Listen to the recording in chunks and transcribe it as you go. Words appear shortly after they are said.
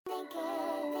Hey,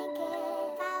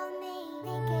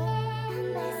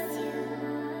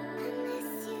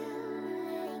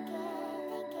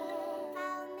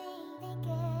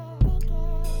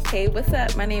 what's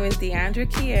up? My name is Deandra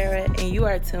Kiera, and you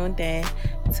are tuned in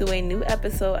to a new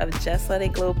episode of Just Let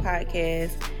It Glow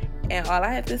podcast. And all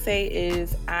I have to say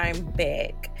is I'm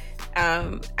back.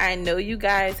 I know you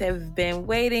guys have been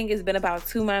waiting. It's been about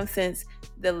 2 months since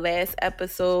the last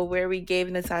episode where we gave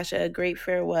Natasha a great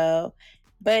farewell.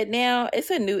 But now it's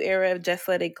a new era of Just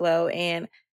Let It Glow, and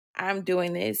I'm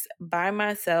doing this by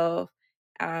myself.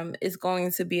 It's going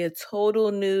to be a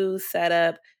total new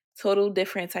setup, total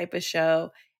different type of show.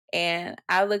 And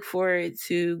I look forward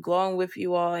to glowing with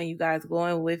you all and you guys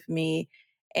glowing with me.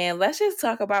 And let's just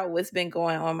talk about what's been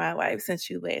going on in my life since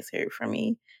you last heard from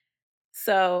me.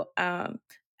 So,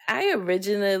 I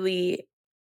originally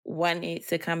wanted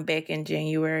to come back in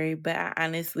January, but I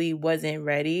honestly wasn't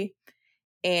ready.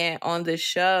 And on the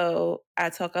show,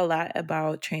 I talk a lot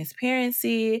about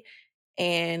transparency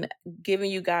and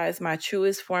giving you guys my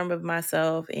truest form of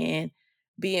myself and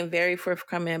being very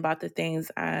forthcoming about the things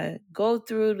I go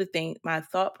through, my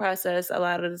thought process a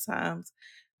lot of the times,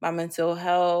 my mental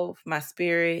health, my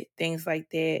spirit, things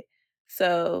like that.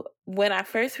 So when I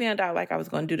first found out like I was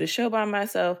going to do the show by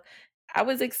myself, I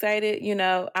was excited.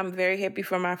 I'm very happy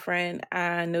for my friend.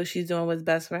 I know she's doing what's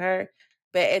best for her.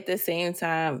 But at the same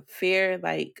time, fear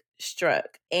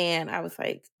struck. And I was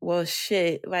like, well,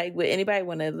 shit, would anybody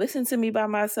want to listen to me by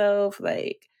myself?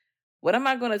 What am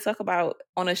I going to talk about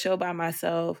on a show by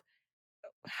myself?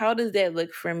 How does that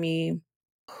look for me?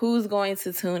 Who's going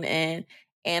to tune in?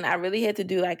 And I really had to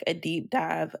do a deep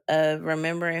dive of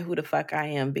remembering who the fuck I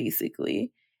am,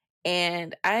 basically.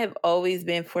 And I have always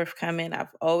been forthcoming.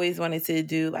 I've always wanted to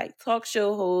do talk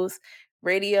show hosts,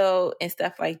 radio, and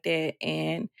stuff like that.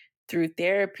 And through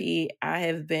therapy, I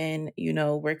have been,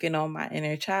 working on my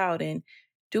inner child and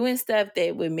doing stuff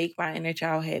that would make my inner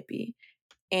child happy.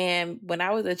 And when I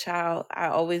was a child, I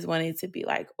always wanted to be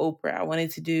like Oprah. I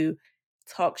wanted to do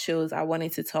talk shows. I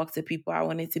wanted to talk to people. I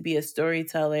wanted to be a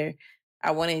storyteller.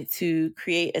 I wanted to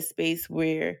create a space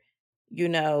where,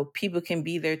 people can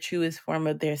be their truest form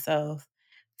of their self.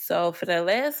 So for the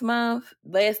last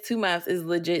 2 months is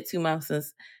legit 2 months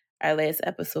since our last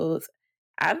episodes.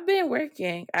 I've been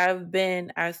working.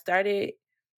 I started,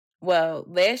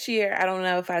 last year, I don't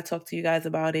know if I talked to you guys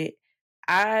about it.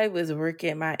 I was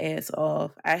working my ass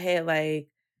off. I had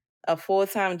a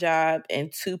full-time job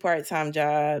and 2 part-time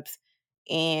jobs.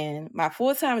 And my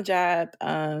full-time job,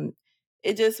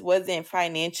 it just wasn't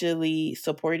financially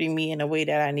supporting me in a way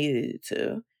that I needed it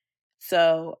to.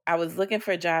 So I was looking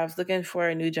for jobs, looking for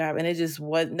a new job, and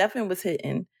nothing was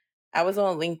hitting. I was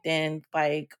on LinkedIn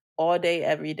all day,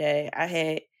 every day. I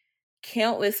had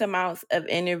countless amounts of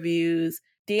interviews,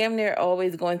 damn near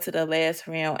always going to the last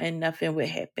round and nothing would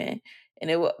happen. And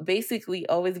it would basically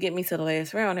always get me to the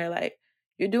last round. They're like,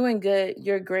 you're doing good,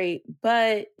 you're great,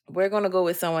 but we're going to go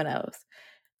with someone else.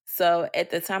 So at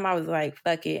the time I was like,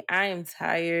 fuck it. I am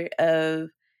tired of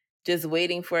just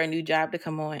waiting for a new job to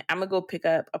come on. I'm going to go pick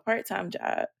up a part-time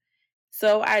job.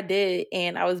 So I did.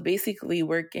 And I was basically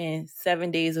working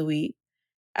 7 days a week.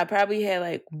 I probably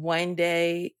had one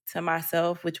day to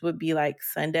myself, which would be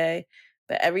Sunday.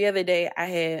 But every other day I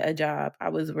had a job. I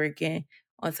was working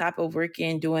on top of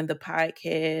working, doing the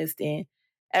podcast and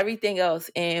everything else.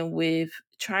 And with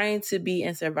trying to be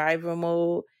in survival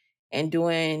mode and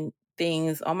doing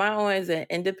things on my own as an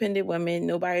independent woman,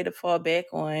 nobody to fall back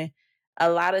on, a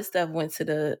lot of stuff went to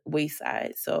the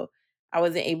wayside. So I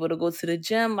wasn't able to go to the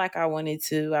gym like I wanted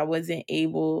to. I wasn't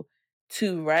able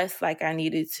to rest like I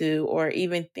needed to, or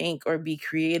even think or be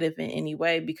creative in any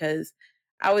way because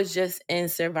I was just in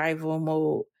survival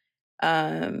mode.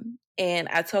 And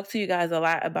I talked to you guys a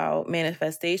lot about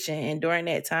manifestation. And during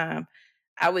that time,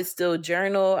 I would still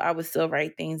journal, I would still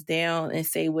write things down and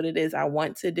say what it is I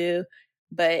want to do,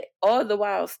 but all the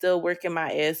while still working my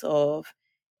ass off.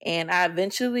 And I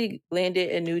eventually landed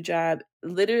a new job,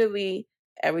 literally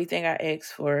everything I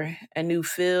asked for, a new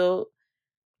field,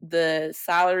 the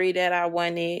salary that I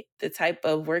wanted, the type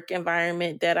of work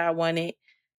environment that I wanted,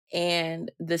 and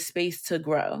the space to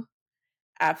grow.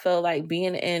 I felt like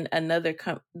being in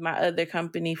my other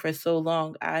company for so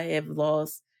long, I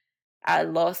lost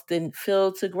the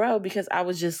feel to grow because I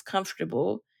was just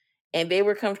comfortable. And they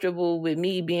were comfortable with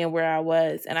me being where I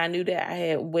was. And I knew that I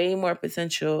had way more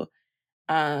potential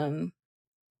um,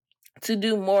 to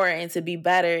do more and to be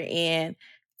better and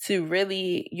to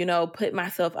really, put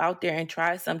myself out there and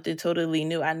try something totally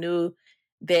new. I knew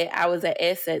that I was an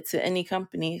asset to any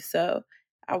company. So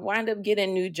I wound up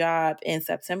getting a new job in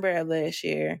September of last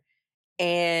year.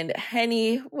 And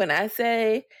honey, when I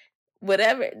say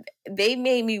whatever, they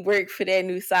made me work for that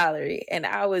new salary, and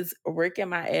I was working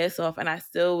my ass off, and I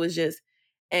still was just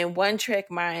in one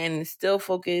track mind, still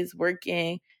focused,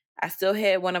 working. I still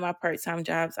had one of my part-time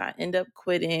jobs. I ended up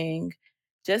quitting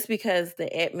just because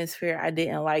the atmosphere, I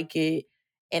didn't like it.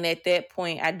 And at that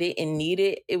point, I didn't need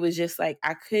it. It was just like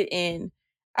I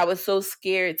was so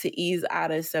scared to ease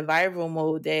out of survival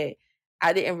mode that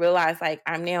I didn't realize like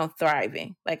I'm now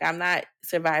thriving. Like I'm not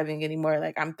surviving anymore.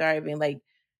 Like I'm thriving. Like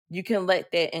you can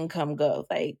let that income go.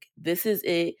 Like this is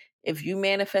it. If you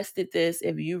manifested this,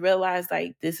 if you realize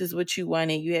like this is what you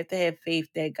wanted, you have to have faith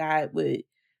that God would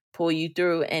pull you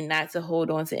through and not to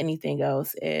hold on to anything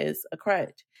else as a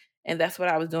crutch. And that's what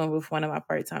I was doing with one of my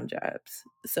part-time jobs.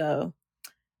 So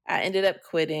I ended up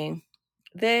quitting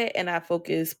that, and I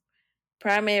focused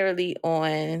primarily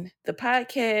on the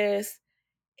podcast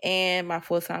and my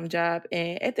full-time job.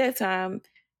 And at that time,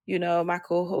 my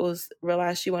co-host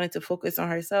realized she wanted to focus on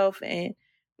herself. And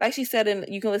like she said, and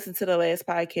you can listen to the last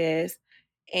podcast,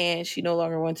 and she no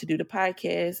longer wanted to do the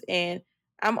podcast. And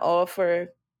I'm all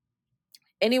for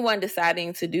anyone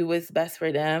deciding to do what's best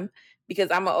for them,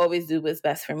 because I'm gonna always do what's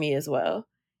best for me as well.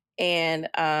 And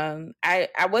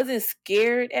I wasn't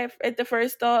scared at the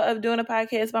first thought of doing a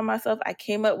podcast by myself. I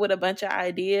came up with a bunch of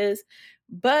ideas,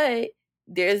 but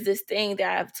there's this thing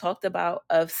that I've talked about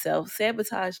of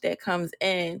self-sabotage that comes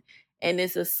in, and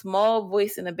it's a small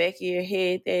voice in the back of your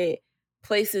head that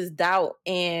places doubt,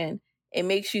 and it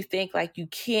makes you think like you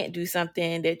can't do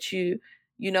something that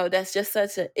that's just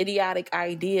such an idiotic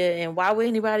idea. And why would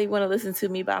anybody want to listen to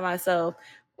me by myself?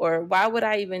 Or why would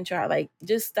I even try? Like,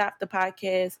 just stop the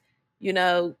podcast,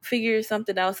 figure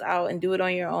something else out and do it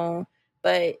on your own.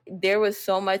 But there was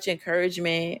so much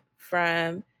encouragement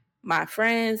from my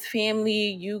friends, family,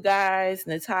 you guys,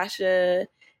 Natasha,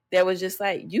 that was just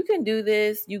like, you can do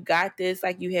this. You got this.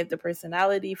 Like, you have the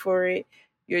personality for it.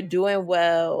 You're doing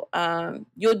well.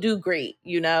 You'll do great,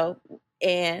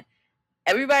 And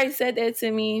everybody said that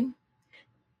to me,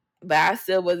 but I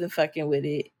still wasn't fucking with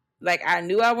it. Like, I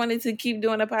knew I wanted to keep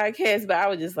doing a podcast, but I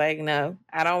was just like, no,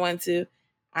 I don't want to.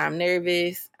 I'm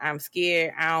nervous. I'm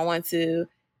scared. I don't want to.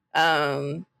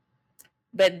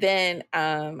 But then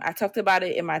I talked about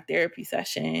it in my therapy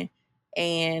session.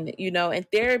 And, in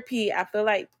therapy, I feel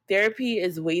like therapy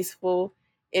is wasteful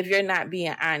if you're not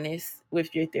being honest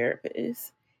with your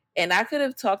therapist. And I could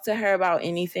have talked to her about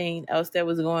anything else that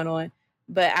was going on,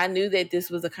 but I knew that this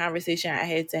was a conversation I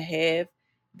had to have,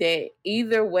 that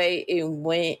either way it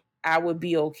went, I would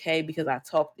be okay because I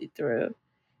talked it through.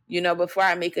 Before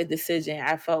I make a decision,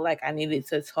 I felt like I needed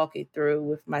to talk it through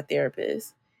with my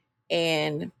therapist.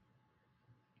 And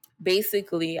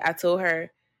basically, I told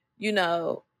her,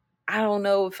 I don't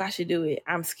know if I should do it.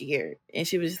 I'm scared. And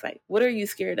she was just like, what are you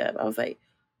scared of? I was like,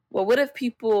 well, what if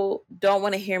people don't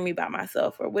want to hear me by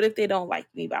myself? Or what if they don't like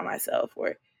me by myself?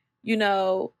 Or,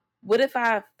 what if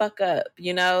I fuck up?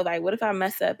 Like, what if I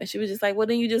mess up? And she was just like, well,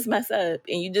 then you just mess up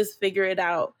and you just figure it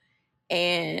out.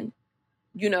 And,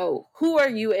 who are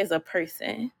you as a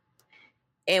person?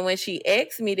 And when she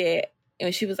asked me that,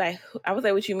 and she was like, I was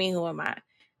like, what you mean, who am I?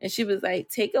 And she was like,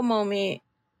 take a moment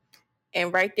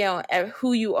and write down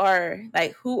who you are.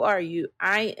 Like, who are you?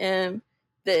 I am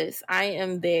this, I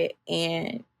am that.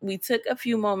 And we took a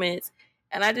few moments,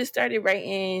 and I just started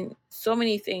writing so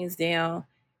many things down.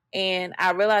 And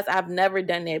I realized I've never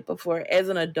done that before as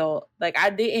an adult. Like, I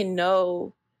didn't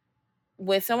know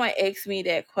when someone asked me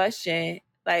that question,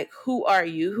 like, who are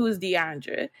you? Who's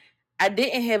Deandra? I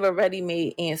didn't have a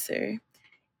ready-made answer.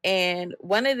 And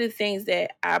one of the things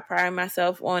that I pride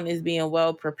myself on is being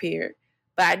well prepared.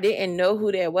 But I didn't know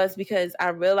who that was because I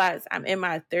realized I'm in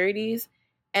my 30s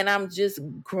and I'm just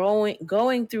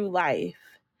going through life,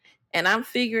 and I'm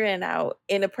figuring out.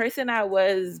 And the person I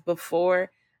was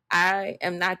before, I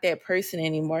am not that person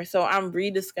anymore. So I'm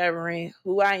rediscovering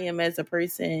who I am as a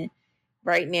person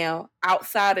right now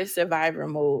outside of survivor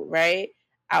mode, right?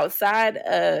 Outside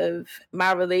of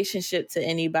my relationship to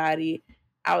anybody,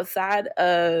 outside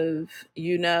of,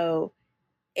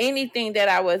 anything that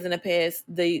I was in the past,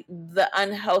 the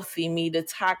unhealthy me, the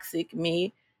toxic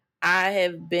me. I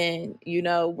have been,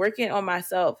 working on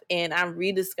myself, and I'm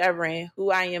rediscovering who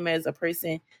I am as a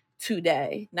person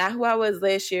today. Not who I was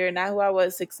last year, not who I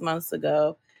was 6 months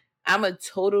ago. I'm a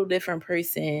total different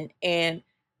person, and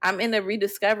I'm in a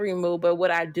rediscovery mode. But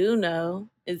what I do know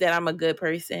is that I'm a good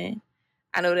person.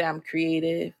 I know that I'm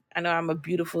creative. I know I'm a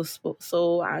beautiful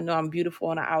soul. I know I'm beautiful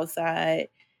on the outside.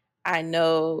 I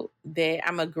know that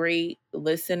I'm a great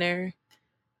listener.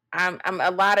 I'm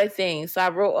a lot of things. So I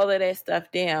wrote all of that stuff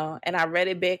down, and I read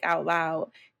it back out loud.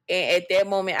 And at that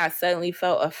moment, I suddenly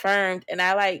felt affirmed, and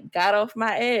I like got off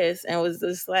my ass and was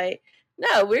just like,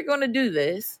 no, we're going to do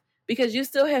this because you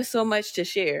still have so much to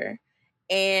share.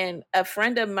 And a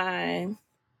friend of mine,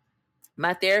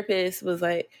 my therapist, was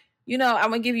like, I'm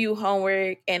going to give you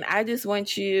homework and I just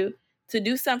want you to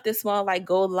do something small, like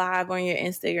go live on your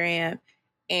Instagram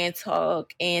and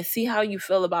talk and see how you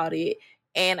feel about it.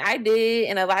 And I did,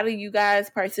 and a lot of you guys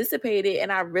participated,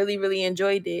 and I really, really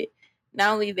enjoyed it.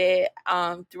 Not only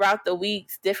that, throughout the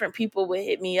weeks, different people would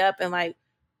hit me up and like,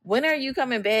 when are you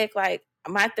coming back? Like,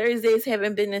 my Thursdays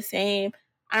haven't been the same.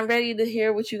 I'm ready to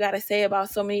hear what you got to say about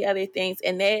so many other things.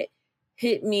 And that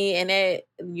hit me, and that,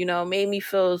 made me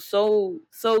feel so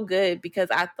good, because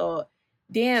I thought,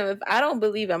 damn, if I don't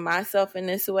believe in myself in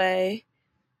this way,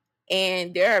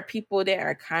 and there are people that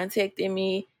are contacting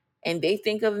me and they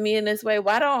think of me in this way,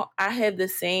 why don't I have the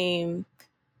same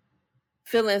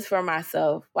feelings for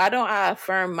myself? Why don't I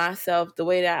affirm myself the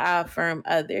way that I affirm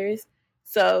others?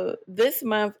 So this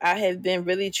month I have been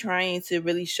really trying to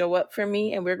really show up for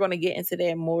me, and we're going to get into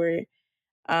that more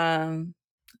um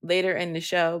later in the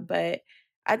show, but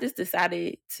I just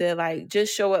decided to like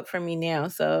just show up for me now.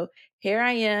 So here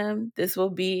I am. This will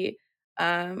be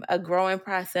a growing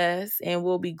process, and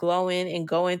we'll be glowing and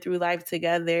going through life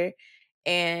together.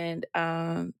 And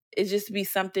it's just be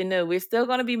something new. We're still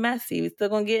going to be messy. We're still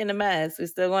going to get in the mess. We're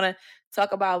still going to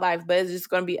talk about life, but it's just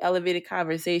going to be elevated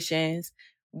conversations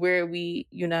where we,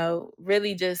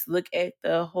 really just look at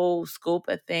the whole scope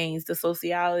of things, the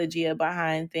sociology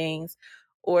behind things,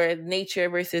 or nature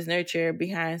versus nurture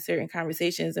behind certain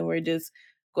conversations. And we're just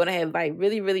going to have like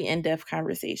really, really in-depth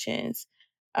conversations.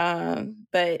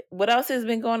 But what else has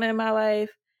been going on in my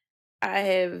life? I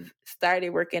have started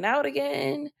working out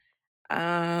again.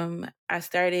 I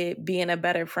started being a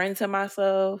better friend to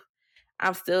myself.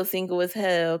 I'm still single as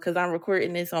hell because I'm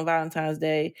recording this on Valentine's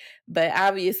Day. But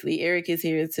obviously Eric is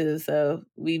here too. So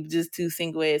we just two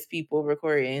single ass people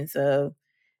recording. So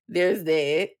there's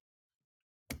that.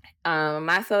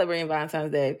 Not celebrating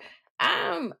Valentine's Day.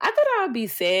 I thought I would be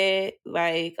sad,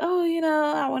 like, oh,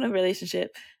 I want a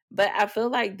relationship. But I feel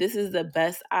like this is the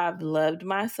best I've loved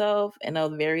myself in a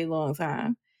very long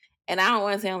time. And I don't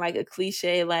want to sound like a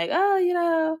cliche, like,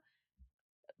 oh,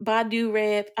 Badu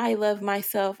rap, I love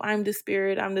myself, I'm the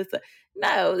spirit, I'm the...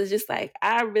 No, it's just like,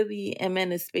 I really am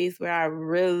in a space where I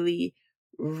really,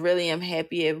 really am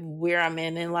happy at where I'm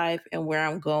in life and where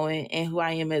I'm going and who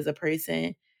I am as a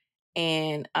person.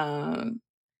 And I'm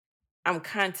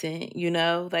content,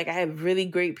 like I have really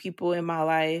great people in my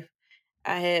life.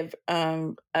 I have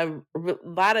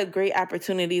lot of great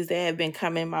opportunities that have been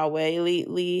coming my way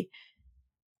lately.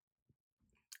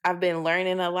 I've been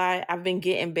learning a lot. I've been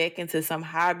getting back into some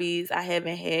hobbies I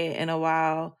haven't had in a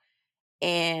while.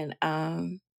 And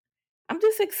I'm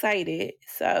just excited.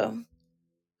 So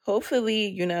hopefully,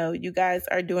 you guys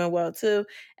are doing well too.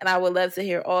 And I would love to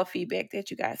hear all feedback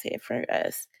that you guys have for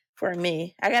us, for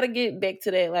me. I got to get back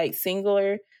to that like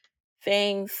singular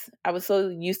things. I was so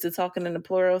used to talking in the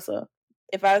plural. So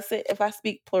if I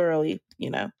speak plurally,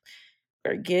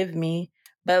 forgive me.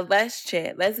 But let's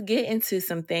chat. Let's get into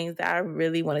some things that I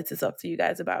really wanted to talk to you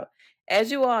guys about. As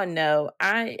you all know,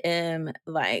 I am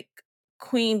like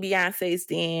Queen Beyonce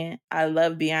stan. I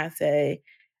love Beyonce.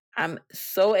 I'm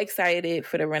so excited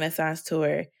for the Renaissance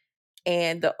tour.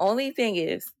 And the only thing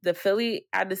is, the Philly,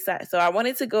 so I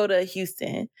wanted to go to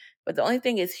Houston, but the only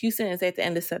thing is Houston is at the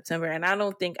end of September, and I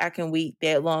don't think I can wait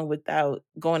that long without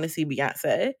going to see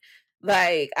Beyonce.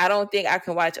 Like, I don't think I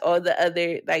can watch all the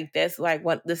other, like, that's like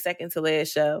the second to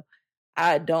last show.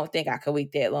 I don't think I can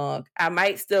wait that long. I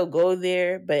might still go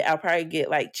there, but I'll probably get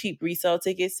like cheap resale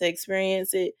tickets to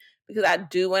experience it, because I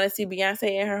do want to see Beyonce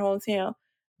in her hometown.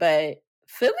 But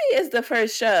Philly is the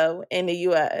first show in the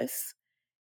US,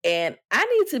 and I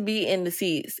need to be in the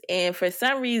seats. And for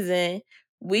some reason,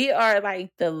 we are like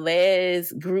the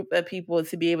last group of people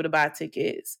to be able to buy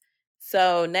tickets.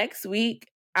 So next week,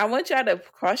 I want y'all to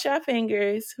cross your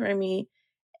fingers for me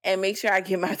and make sure I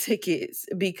get my tickets,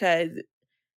 because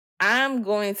I'm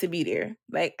going to be there.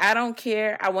 Like, I don't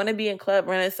care. I want to be in Club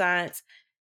Renaissance.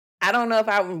 I don't know if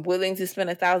I'm willing to spend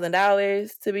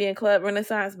 $1,000 to be in Club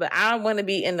Renaissance, but I want to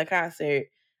be in the concert.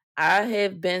 I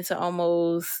have been to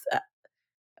almost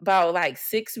about like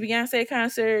 6 Beyonce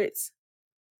concerts.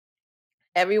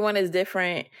 Everyone is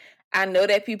different. I know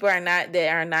that people are not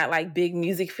like big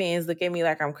music fans look at me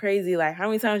like I'm crazy. Like, how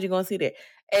many times you gonna see that?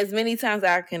 As many times as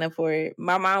I can afford.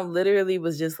 My mom literally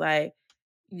was just like,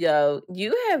 yo,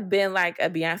 you have been like a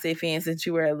Beyonce fan since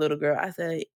you were a little girl. I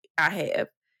said, I have.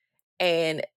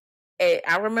 And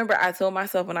I remember I told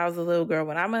myself when I was a little girl,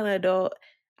 when I'm an adult,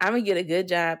 I'm going to get a good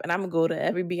job and I'm going to go to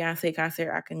every Beyonce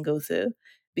concert I can go to.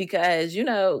 because,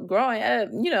 growing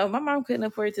up, my mom couldn't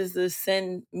afford to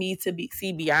send me to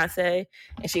see Beyonce,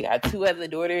 and she got two other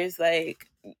daughters. Like,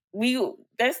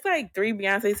 that's like 3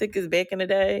 Beyonce tickets back in the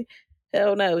day.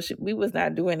 Hell no, we was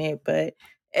not doing it. But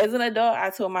as an adult, I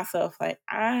told myself, like,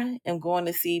 I am going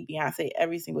to see Beyonce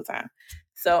every single time.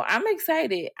 So I'm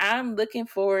excited. I'm looking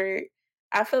forward.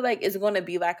 I feel like it's going to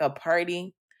be like a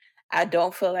party. I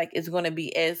don't feel like it's going to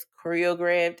be as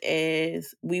choreographed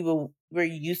as we're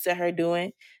used to her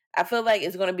doing. I feel like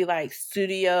it's going to be like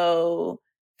Studio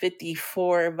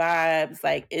 54 vibes.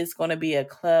 Like, it's going to be a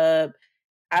club.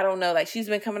 I don't know. Like, she's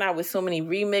been coming out with so many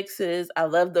remixes. I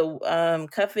love the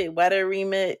Cuff It Weather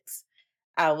remix.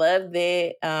 I love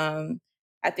that.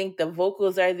 I think the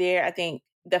vocals are there. I think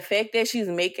the fact that she's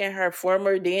making her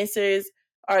former dancers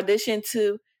audition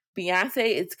to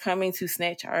Beyonce is coming to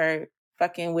snatch our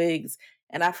fucking wigs.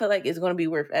 And I feel like it's going to be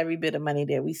worth every bit of money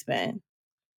that we spend.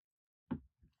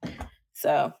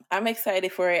 So I'm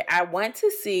excited for it. I want to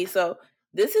see. So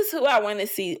this is who I want to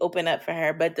see open up for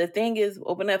her. But the thing is,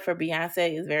 open up for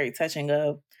Beyonce is very touch and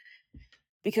go,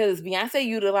 because Beyonce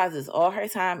utilizes all her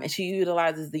time and she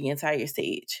utilizes the entire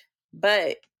stage.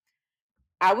 But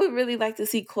I would really like to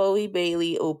see Chloe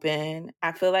Bailey open.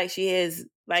 I feel like she has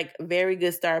like very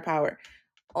good star power.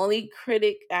 Only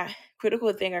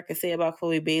critical thing I could say about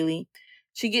Chloe Bailey,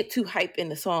 she get too hyped in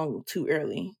the song too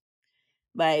early.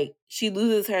 Like, she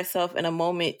loses herself in a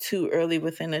moment too early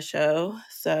within the show.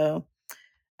 So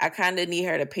I kind of need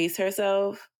her to pace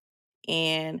herself.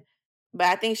 But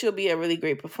I think she'll be a really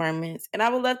great performance. And I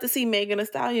would love to see Megan Thee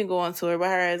Stallion go on tour with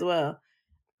her as well.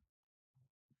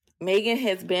 Megan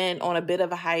has been on a bit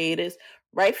of a hiatus,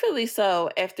 rightfully so,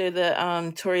 after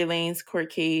the Tory Lanez court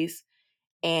case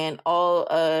and all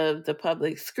of the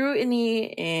public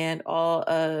scrutiny and all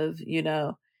of,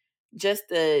 just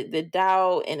the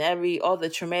doubt and all the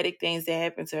traumatic things that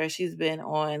happened to her. She's been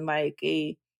on like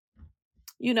a,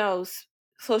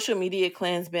 social media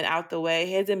cleanse, been out the way,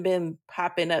 hasn't been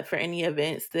popping up for any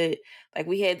events that, like,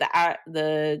 we had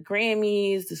the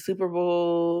Grammys, the Super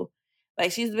Bowl.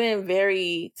 Like, she's been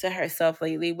very to herself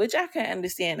lately, which I can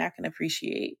understand, I can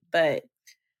appreciate. But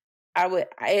I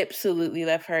absolutely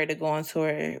love her to go on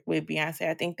tour with Beyonce.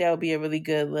 I think that would be a really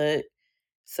good look.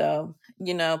 So,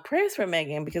 prayers for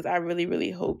Megan, because I really, really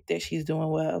hope that she's doing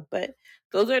well. But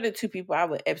those are the two people I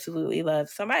would absolutely love.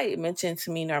 Somebody mentioned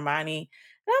to me Normani,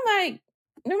 and I'm like,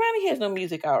 Normani has no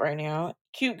music out right now.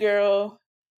 Cute girl,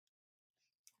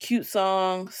 cute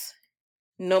songs,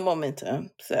 no momentum.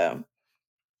 So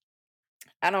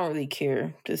I don't really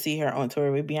care to see her on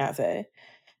tour with Beyonce.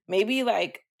 Maybe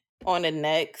like on the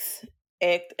next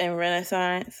act in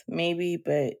Renaissance, maybe,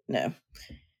 but no.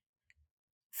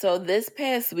 So this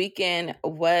past weekend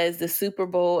was the Super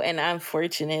Bowl, and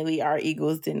unfortunately our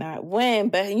Eagles did not win.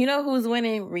 But you know who's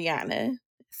winning? Rihanna.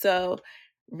 So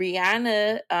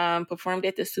Rihanna performed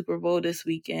at the Super Bowl this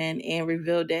weekend and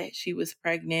revealed that she was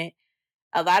pregnant.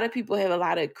 A lot of people have a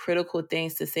lot of critical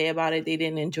things to say about it. They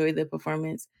didn't enjoy the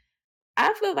performance.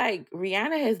 I feel like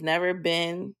Rihanna has never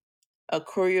been a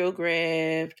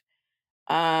choreographed,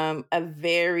 a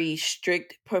very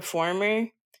strict performer.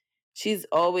 She's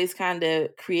always kind of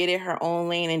created her own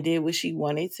lane and did what she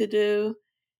wanted to do.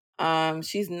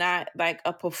 She's not like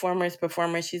a performer's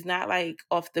performer. She's not like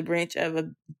off the branch of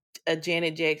a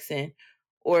Janet Jackson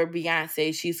or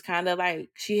Beyonce. She's kind of like,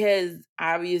 she has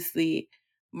obviously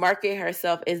marketed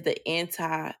herself as the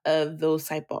anti of those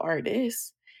type of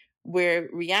artists, where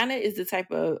Rihanna is the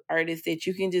type of artist that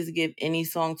you can just give any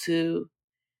song to.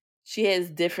 She has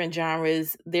different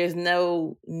genres. There's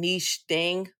no niche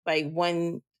thing. Like,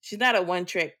 she's not a one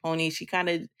track pony.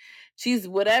 She's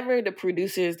whatever the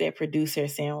producers that produce her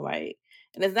sound like.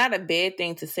 And it's not a bad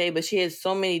thing to say, but she has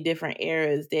so many different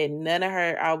eras that none of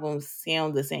her albums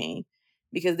sound the same,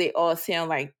 because they all sound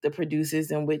like the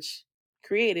producers in which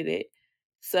created it.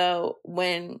 So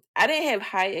when I didn't have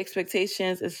high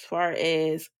expectations as far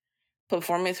as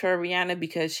performance for Rihanna,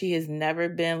 because she has never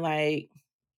been like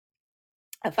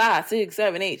a 5, 6,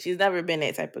 7, 8. She's never been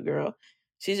that type of girl.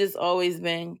 She's just always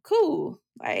been cool.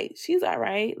 Like, she's all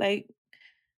right. Like,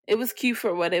 it was cute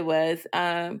for what it was.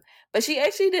 But she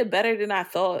actually did better than I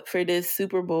thought for this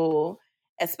Super Bowl,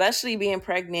 especially being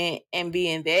pregnant and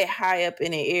being that high up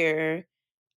in the air.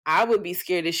 I would be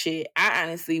scared of shit. I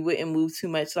honestly wouldn't move too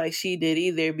much like she did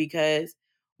either, because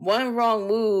one wrong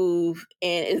move,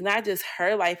 and it's not just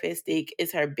her life at stake,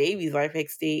 it's her baby's life at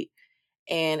stake.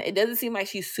 And it doesn't seem like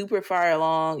she's super far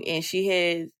along. And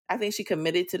I think she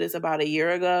committed to this about a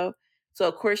year ago. So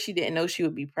of course she didn't know she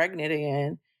would be pregnant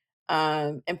again.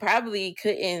 And probably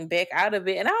couldn't back out of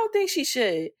it. And I don't think she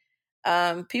should.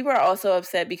 People are also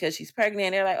upset because she's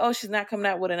pregnant. They're like, oh, she's not coming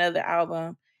out with another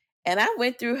album. And I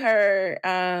went through her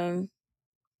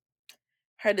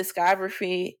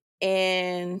discography,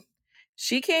 and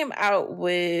she came out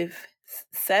with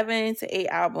 7 to 8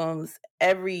 albums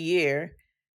every year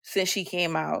since she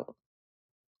came out.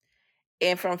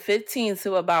 And from 15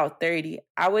 to about 30,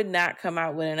 I would not come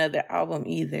out with another album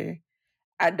either.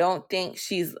 I don't think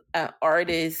she's an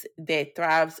artist that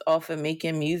thrives off of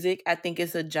making music. I think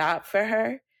it's a job for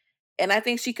her. And I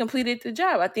think she completed the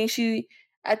job. I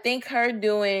think her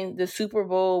doing the Super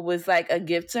Bowl was like a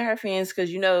gift to her fans because,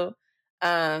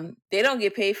 they don't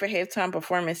get paid for halftime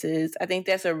performances. I think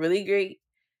that's a really great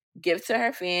gift to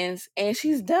her fans, and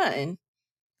she's done.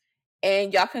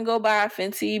 And y'all can go buy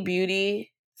Fenty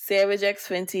Beauty, Savage X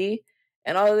Fenty,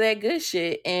 and all of that good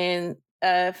shit, and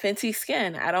Fenty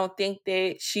Skin. I don't think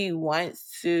that she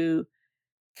wants to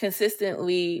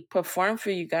consistently perform for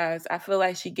you guys. I feel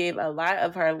like she gave a lot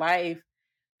of her life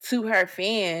to her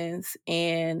fans.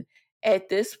 And at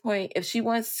this point, if she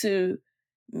wants to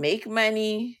make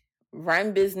money,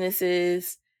 run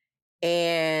businesses,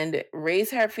 and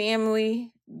raise her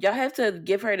family, y'all have to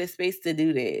give her the space to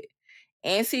do that.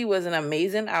 Ansi was an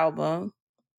amazing album,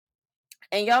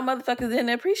 and y'all motherfuckers didn't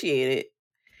appreciate it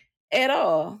at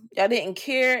all. Y'all didn't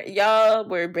care. Y'all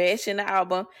were bashing the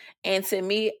album. And to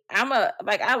me, I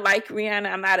like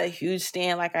Rihanna. I'm not a huge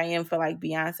stan like I am for like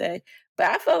Beyonce. But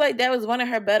I feel like that was one of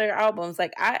her better albums.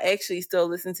 Like I actually still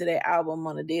listen to that album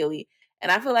on a daily.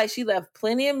 And I feel like she left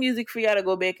plenty of music for y'all to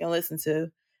go back and listen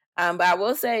to. But I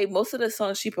will say most of the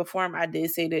songs she performed, I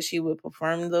did say that she would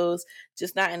perform those,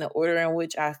 just not in the order in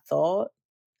which I thought.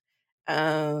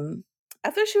 I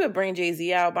thought she would bring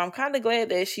Jay-Z out, but I'm kind of glad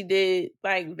that she did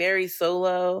like very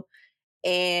solo,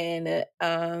 and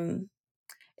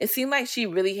it seemed like she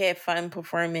really had fun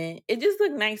performing. It just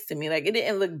looked nice to me. Like it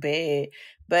didn't look bad,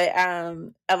 but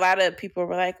a lot of people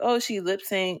were like, "Oh, she lip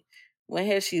sync." When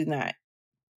has she not?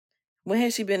 When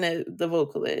has she been the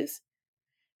vocalist?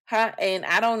 And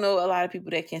I don't know a lot of people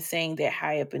that can sing that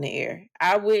high up in the air.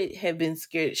 I would have been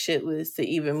scared shitless to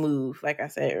even move, like I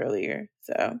said earlier.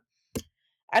 So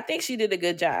I think she did a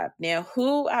good job. Now,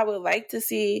 who I would like to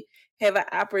see have an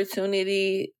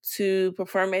opportunity to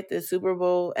perform at the Super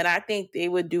Bowl, and I think they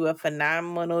would do a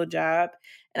phenomenal job,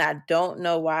 and I don't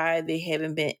know why they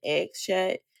haven't been asked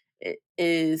yet, it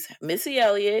is Missy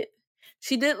Elliott.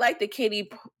 She did like the Katy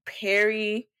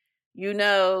Perry,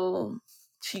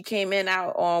 she came in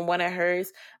out on one of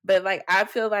hers, but like I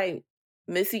feel like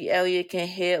Missy Elliott can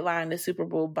headline the Super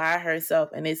Bowl by herself,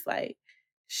 and it's like,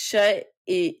 shut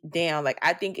it down. Like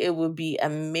I think it would be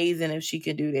amazing if she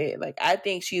could do that. Like I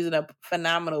think she's a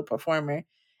phenomenal performer,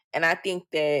 and I think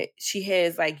that she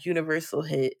has like universal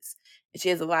hits, and she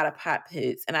has a lot of pop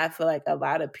hits, and I feel like a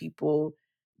lot of people,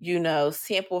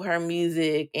 sample her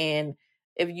music. And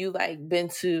if you like been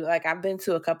to, like I've been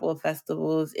to a couple of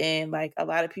festivals, and like a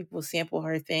lot of people sample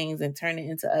her things and turn it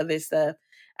into other stuff.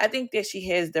 I think that she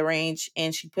has the range,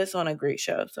 and she puts on a great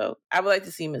show. So I would like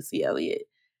to see Missy Elliott.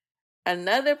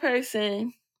 Another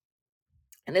person,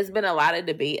 and there's been a lot of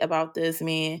debate about this,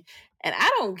 man, and I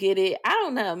don't get it. I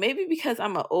don't know. Maybe because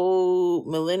I'm an old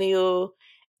millennial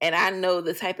and I know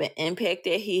the type of impact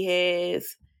that he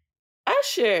has.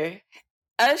 Usher.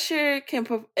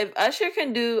 If Usher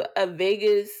can do a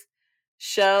Vegas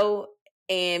show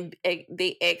and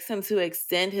they ask him to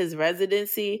extend his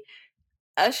residency,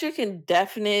 Usher can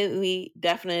definitely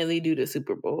do the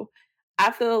Super Bowl.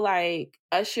 I feel like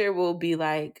Usher will be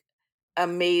like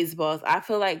Amaze Balls. I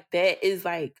feel like that is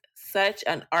like such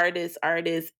an artist.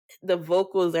 The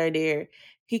vocals are there.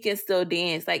 He can still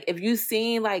dance. Like if you've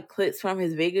seen like clips from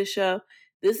his Vegas show,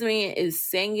 this man is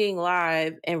singing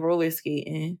live and roller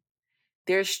skating.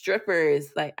 There's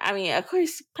strippers. Like, I mean, of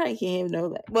course, you probably can't even know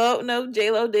that. Well, no,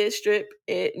 J-Lo did strip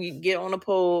you get on a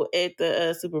pole at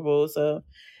the Super Bowl, so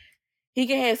he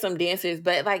can have some dancers,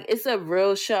 but like it's a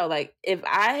real show. Like if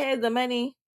I had the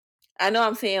money, I know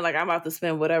I'm saying like I'm about to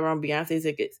spend whatever on Beyonce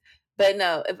tickets, but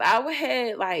no, if I would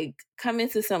had like come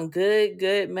into some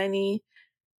good money,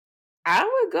 I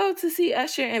would go to see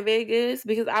Usher in Vegas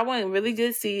because I want really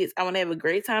good seats. I want to have a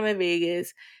great time in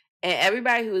Vegas, and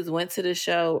everybody who's went to the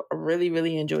show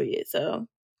really enjoy it. So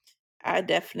I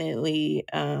definitely,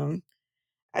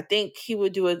 I think he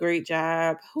would do a great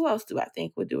job. Who else do I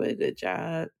think would do a good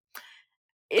job?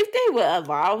 If they would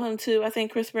allow him to, I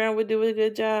think Chris Brown would do a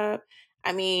good job.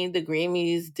 I mean, the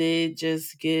Grammys did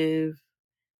just give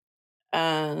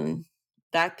um,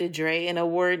 Dr. Dre an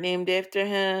award named after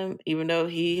him, even though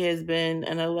he has been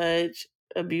an alleged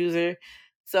abuser.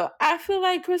 So I feel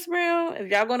like Chris Brown,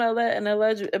 if y'all gonna let an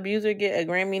alleged abuser get a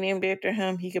Grammy named after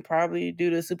him, he could probably do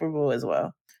the Super Bowl as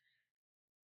well.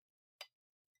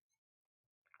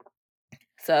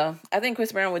 So I think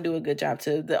Chris Brown would do a good job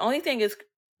too. The only thing is,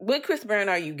 what Chris Brown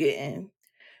are you getting?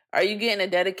 Are you getting a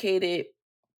dedicated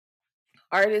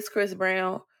artist, Chris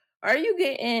Brown? Are you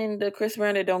getting the Chris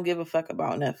Brown that don't give a fuck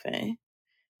about nothing?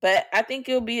 But I think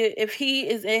it'll be, if he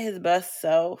is at his best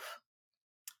self,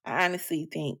 I honestly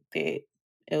think that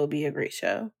it'll be a great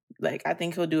show. Like, I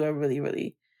think he'll do a really,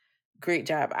 really great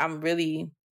job. I'm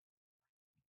really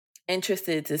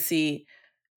interested to see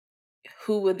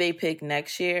who would they pick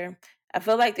next year. I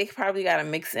feel like they probably got to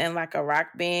mix in like a rock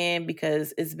band,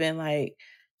 because it's been like,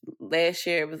 last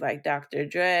year it was like Dr.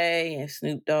 Dre and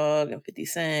Snoop Dogg and 50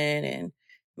 Cent and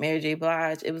Mary J.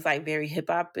 Blige. It was like very hip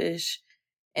hop ish.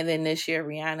 And then this year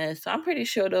Rihanna. So I'm pretty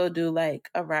sure they'll do like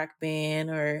a rock band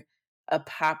or a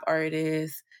pop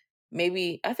artist.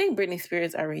 Maybe, I think Britney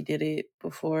Spears already did it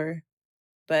before,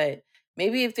 but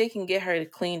maybe if they can get her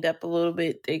cleaned up a little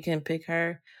bit, they can pick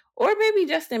her. Or maybe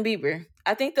Justin Bieber.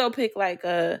 I think they'll pick like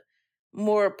a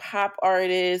more pop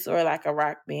artist or like a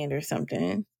rock band or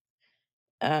something.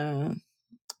 And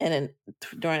then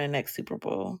during the next Super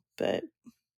Bowl. But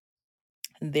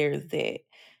there's that.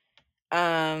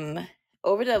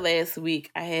 Over the last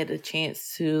week, I had a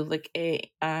chance to look at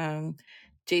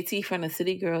JT from the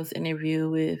City Girls interview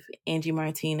with Angie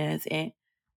Martinez, and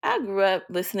I grew up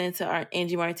listening to our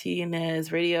Angie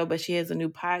Martinez radio, but she has a new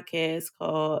podcast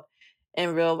called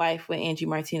In Real Life with Angie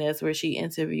Martinez, where she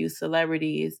interviews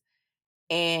celebrities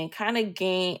and kind of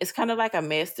it's kind of like a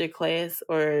master class,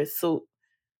 or so,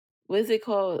 what is it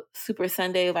called? Super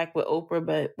Sunday, like with Oprah,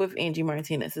 but with Angie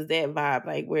Martinez. Is that vibe,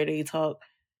 like where they talk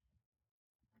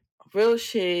real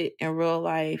shit in real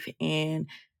life. And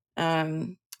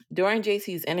during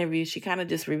JC's interview, she kind of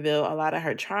just revealed a lot of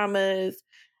her traumas,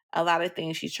 a lot of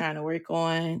things she's trying to work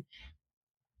on,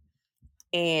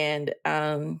 and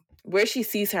where she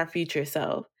sees her future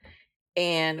self.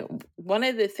 And one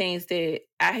of the things that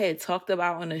I had talked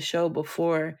about on the show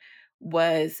before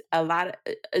was a lot of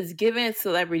is giving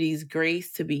celebrities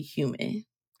grace to be human.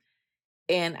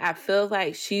 And I feel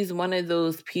like she's one of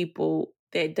those people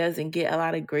that doesn't get a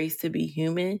lot of grace to be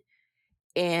human.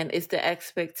 And it's the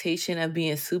expectation of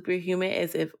being superhuman,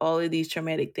 as if all of these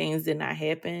traumatic things did not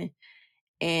happen.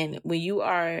 And when you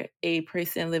are a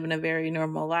person living a very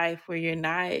normal life where you're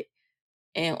not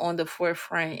and on the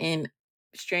forefront and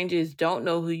strangers don't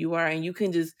know who you are, and you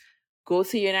can just go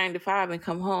to your 9 to 5 and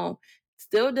come home,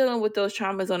 still dealing with those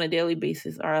traumas on a daily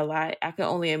basis are a lot. I can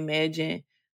only imagine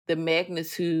the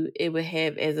magnitude it would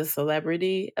have as a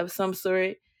celebrity of some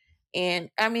sort. And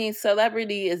I mean,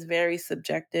 celebrity is very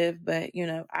subjective, but you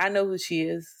know, I know who she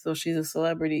is, so she's a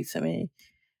celebrity to me.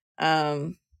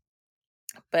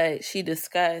 But she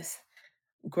discussed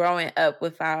growing up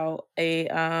without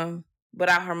her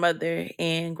mother,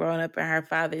 and growing up in her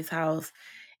father's house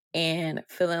and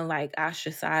feeling like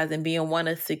ostracized and being one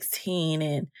of 16,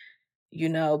 and you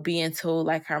know, being told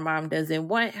like her mom doesn't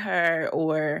want her,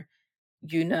 or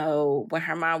you know, when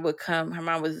her mom would come, her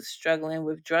mom was struggling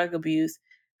with drug abuse.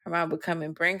 Her mom would come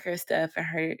and bring her stuff, and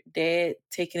her dad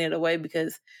taking it away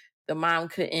because the mom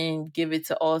couldn't give it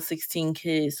to all 16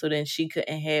 kids, so then she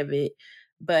couldn't have it.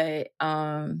 But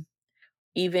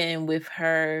even with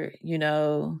her, you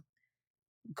know,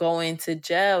 going to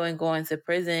jail and going to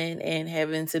prison and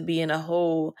having to be in a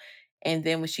hole, and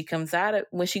then when she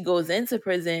goes into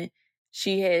prison,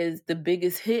 she has the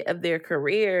biggest hit of their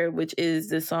career, which is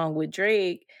the song with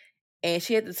Drake, and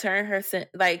she had to turn her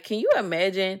like, can you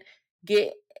imagine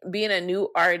being a new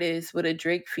artist with a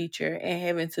Drake feature and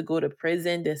having to go to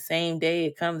prison the same day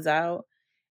it comes out,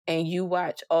 and you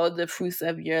watch all the fruits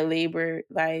of your labor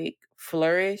like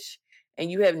flourish,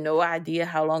 and you have no idea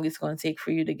how long it's going to take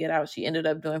for you to get out. She ended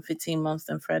up doing 15 months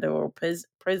in federal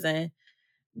prison,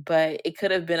 but it could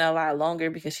have been a lot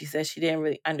longer because she said she didn't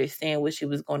really understand what she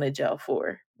was going to jail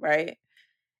for, right?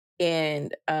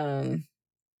 And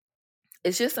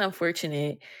it's just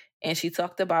unfortunate. And she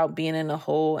talked about being in a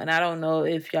hole, and I don't know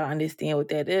if y'all understand what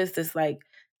that is. It's like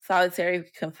solitary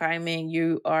confinement.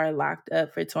 You are locked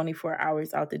up for 24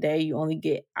 hours out the day. You only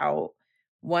get out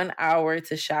 1 hour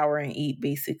to shower and eat,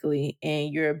 basically,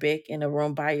 and you're back in a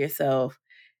room by yourself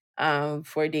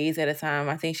for days at a time.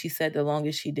 I think she said the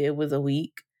longest she did was a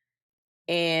week.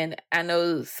 And I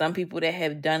know some people that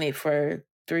have done it for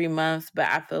 3 months, but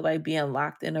I feel like being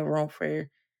locked in a room for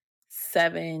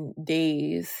 7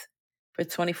 days for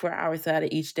 24 hours out of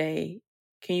each day.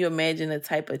 Can you imagine the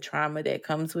type of trauma that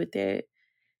comes with that?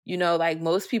 You know, like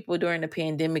most people during the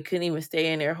pandemic couldn't even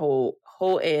stay in their whole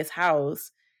ass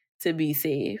house to be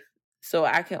safe. So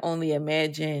I can only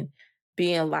imagine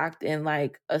being locked in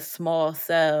like a small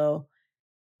cell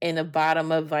in the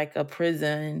bottom of like a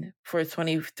prison for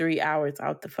 23 hours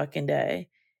out the fucking day.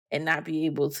 and not be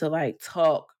able to like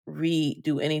talk, read,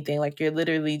 do anything. Like you're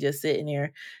literally just sitting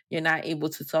there. You're not able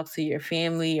to talk to your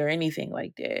family or anything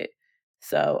like that.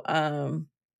 So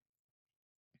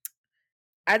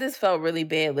I just felt really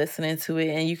bad listening to it,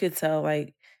 and you could tell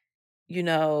like, you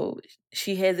know,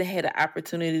 she hasn't had an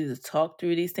opportunity to talk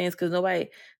through these things because nobody.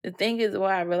 The thing is,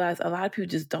 why I realized a lot of people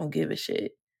just don't give a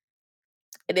shit.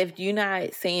 And if you're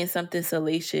not saying something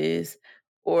salacious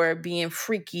or being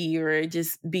freaky or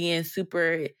just being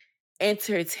super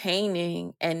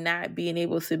entertaining and not being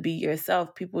able to be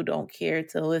yourself, people don't care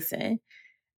to listen.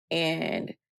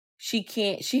 And she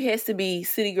has to be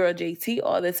City Girl JT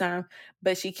all the time,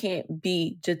 but she can't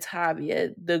be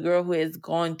Jatavia, the girl who has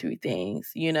gone through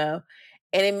things, you know?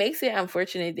 And it makes it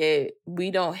unfortunate that we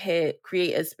don't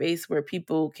create a space where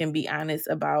people can be honest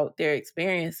about their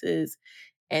experiences.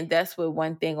 And that's what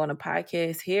one thing on a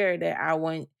podcast here that I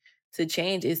want to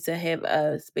change is to have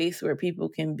a space where people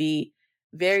can be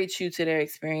very true to their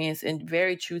experience and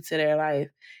very true to their life.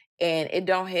 And it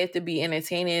don't have to be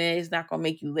entertaining. And it's not gonna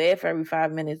make you laugh every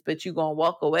 5 minutes, but you're gonna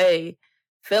walk away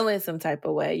feeling some type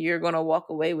of way. You're gonna walk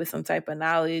away with some type of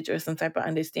knowledge or some type of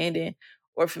understanding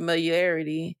or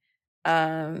familiarity.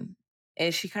 And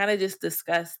she kind of just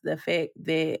discussed the fact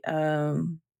that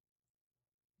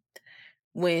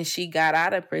when she got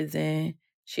out of prison,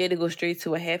 she had to go straight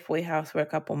to a halfway house for a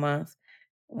couple months.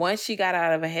 Once she got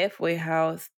out of a halfway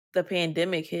house, the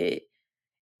pandemic hit.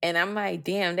 And I'm like,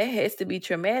 damn, that has to be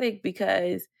traumatic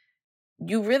because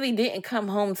you really didn't come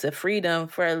home to freedom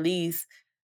for at least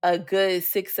a good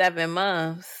 6-7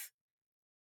 months.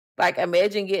 Like,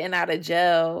 imagine getting out of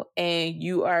jail and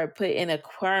you are put in a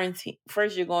quarantine.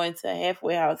 First, you're going to a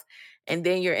halfway house and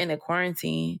then you're in a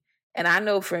quarantine. And I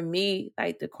know for me,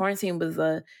 like, the quarantine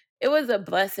it was a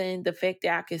blessing, the fact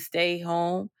that I could stay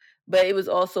home, but it was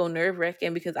also nerve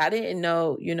wracking because I didn't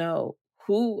know, you know,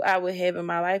 who I would have in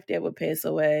my life that would pass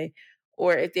away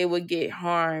or if they would get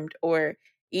harmed or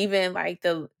even like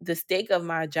the stake of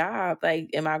my job, like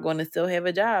am I going to still have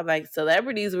a job? Like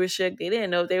celebrities were shook, they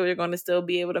didn't know if they were going to still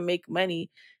be able to make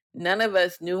money. None of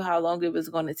us knew how long it was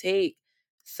going to take.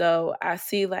 So I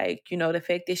see, like, you know, the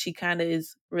fact that she kind of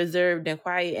is reserved and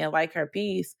quiet and like her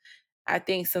peace. I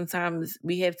think sometimes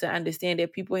we have to understand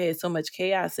that people had so much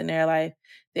chaos in their life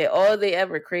that all they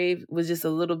ever craved was just a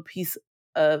little piece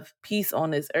of peace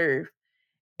on this earth.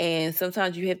 And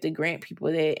sometimes you have to grant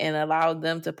people that and allow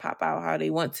them to pop out how they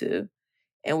want to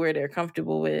and where they're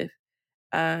comfortable with.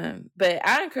 But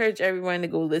I encourage everyone to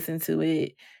go listen to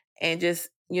it and just,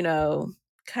 you know,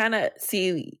 kind of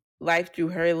see life through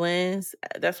her lens.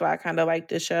 That's why I kind of like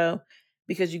the show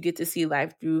because you get to see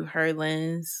life through her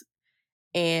lens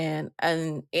and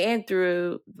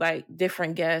through like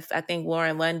different guests. I think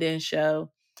Lauren London's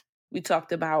show we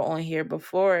talked about on here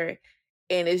before.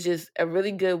 And it's just a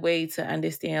really good way to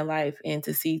understand life and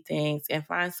to see things and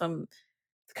find some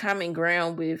common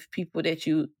ground with people that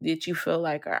you feel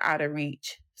like are out of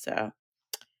reach. So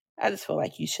I just feel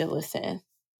like you should listen.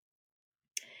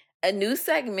 A new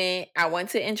segment I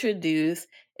want to introduce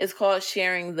is called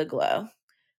Sharing the Glow.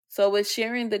 So with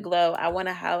Sharing the Glow, I want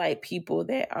to highlight people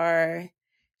that are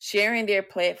sharing their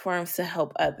platforms to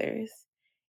help others.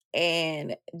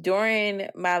 And during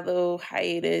my little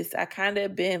hiatus, I kind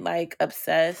of been like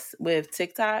obsessed with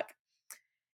TikTok.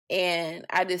 And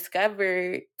I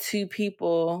discovered two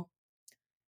people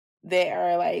that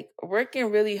are like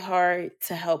working really hard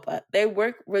to help us. They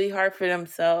work really hard for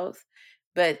themselves,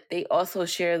 but they also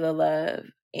share the love.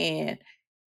 And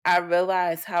I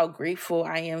realize how grateful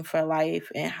I am for life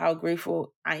and how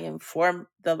grateful I am for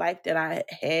the life that I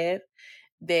have.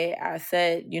 That I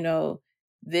said, you know,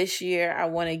 this year I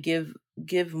want to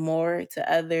give more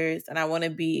to others and I want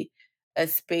to be a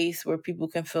space where people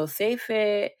can feel safe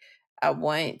at. I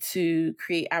want to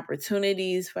create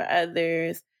opportunities for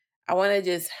others. I want to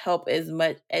just help as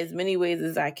many ways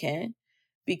as I can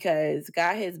because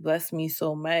God has blessed me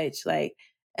so much like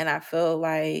and I feel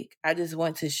like I just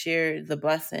want to share the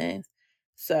blessings.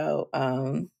 So,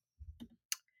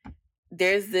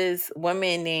 there's this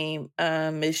woman named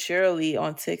Miss Shirley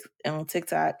on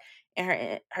TikTok,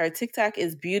 and her TikTok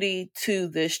is Beauty to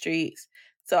the Streets.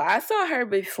 So I saw her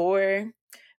before,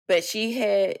 but she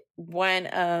had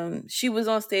one. She was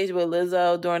on stage with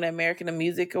Lizzo during the American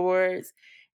Music Awards,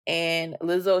 and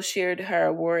Lizzo shared her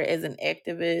award as an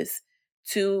activist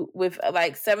with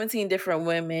like 17 different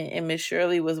women, and Miss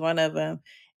Shirley was one of them.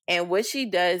 And what she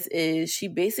does is she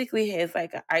basically has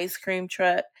like an ice cream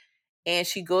truck and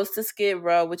she goes to Skid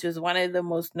Row, which is one of the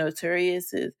most notorious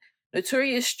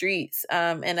streets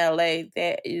in LA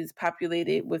that is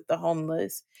populated with the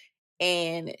homeless.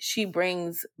 And she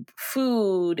brings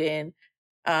food and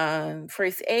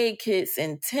first aid kits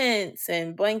and tents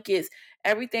and blankets,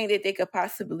 everything that they could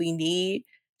possibly need.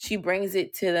 She brings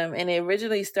it to them. And it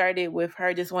originally started with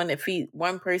her just wanting to feed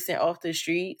one person off the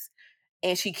streets.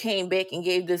 And she came back and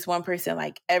gave this one person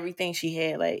like everything she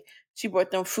had. Like she brought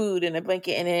them food and a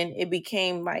blanket, and then it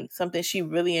became like something she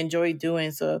really enjoyed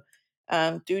doing. So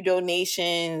through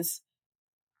donations,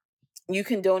 you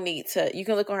can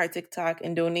look on her TikTok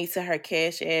and donate to her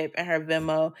Cash App and her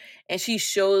Venmo. And she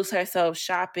shows herself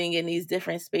shopping in these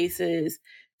different spaces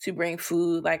to bring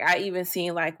food. Like I even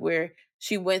seen like where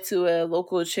she went to a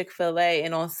local Chick-fil-A,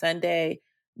 and on Sunday,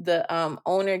 the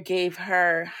owner gave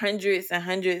her hundreds and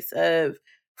hundreds of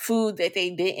food that they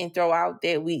didn't throw out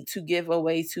that week to give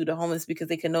away to the homeless because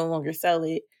they could no longer sell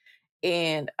it.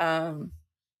 And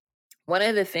one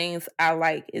of the things I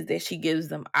like is that she gives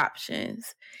them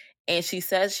options. And she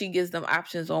says she gives them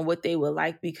options on what they would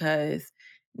like, because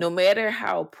no matter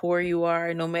how poor you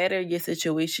are, no matter your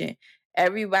situation,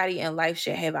 everybody in life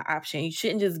should have an option. You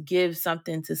shouldn't just give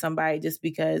something to somebody just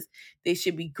because they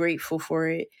should be grateful for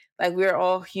it. Like we're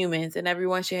all humans and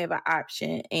everyone should have an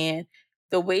option. And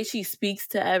the way she speaks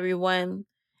to everyone,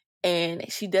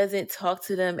 and she doesn't talk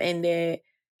to them, and that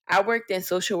I worked in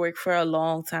social work for a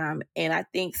long time, and I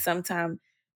think sometimes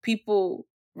people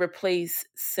replace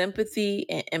sympathy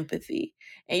and empathy.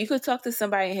 And you could talk to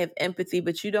somebody and have empathy,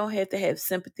 but you don't have to have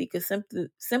sympathy, because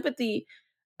sympathy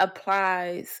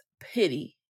applies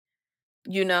pity,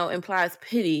 implies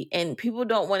pity, and people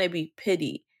don't want to be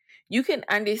pitied. You can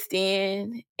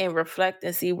understand and reflect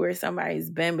and see where somebody's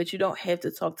been, but you don't have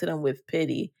to talk to them with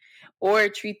pity or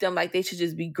treat them like they should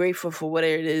just be grateful for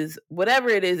whatever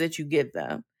it is that you give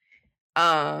them.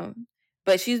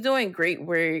 But she's doing great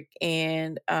work,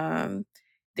 and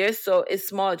it's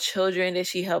small children that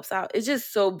she helps out. It's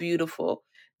just so beautiful.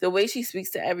 The way she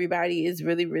speaks to everybody is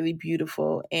really, really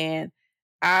beautiful, and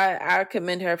I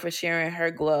commend her for sharing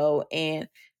her glow and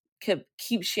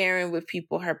keep sharing with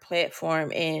people her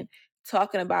platform and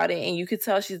talking about it. And you could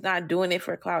tell she's not doing it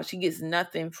for clout. She gets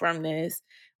nothing from this.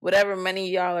 Whatever money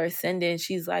y'all are sending,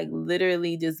 she's like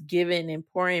literally just giving and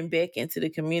pouring back into the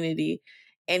community.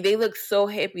 And they look so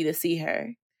happy to see her.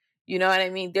 You know what I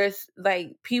mean? There's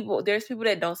people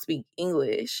that don't speak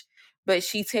English, but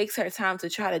she takes her time to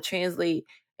try to translate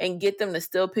and get them to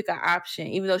still pick an option,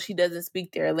 even though she doesn't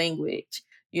speak their language.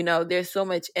 There's so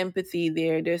much empathy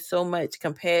there. There's so much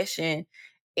compassion,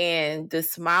 and the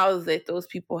smiles that those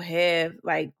people have,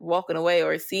 like walking away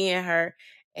or seeing her.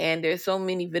 And there's so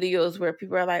many videos where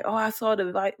people are like, "Oh, I saw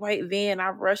the white van. I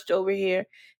rushed over here.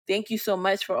 Thank you so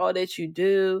much for all that you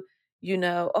do.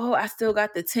 Oh, I still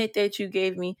got the tent that you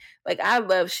gave me." Like, I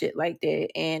love shit like that.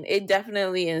 And it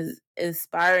definitely is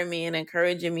inspiring me and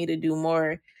encouraging me to do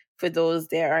more for those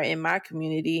that are in my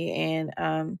community.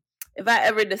 And if I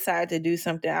ever decide to do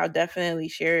something, I'll definitely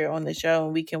share it on the show,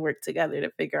 and we can work together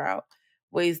to figure out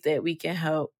ways that we can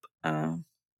help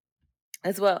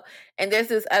as well. And there's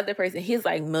this other person, he's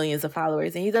like millions of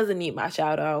followers, and he doesn't need my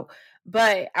shout out,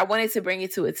 but I wanted to bring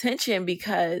it to attention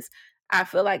because I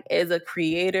feel like as a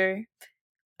creator,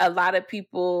 a lot of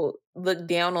people look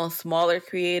down on smaller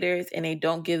creators and they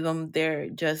don't give them their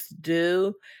just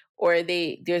due, or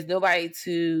there's nobody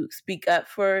to speak up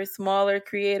for smaller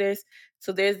creators.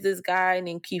 So there's this guy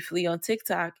named Keith Lee on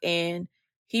TikTok, and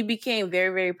he became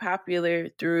very, very popular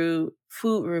through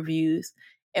food reviews.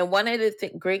 And one of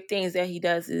the great things that he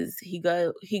does is he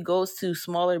goes to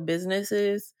smaller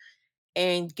businesses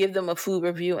and give them a food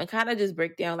review and kind of just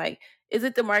break down, like, is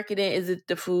it the marketing? Is it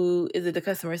the food? Is it the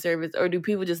customer service? Or do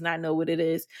people just not know what it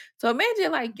is? So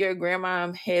imagine like your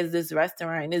grandma has this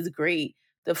restaurant and it's great.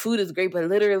 The food is great, but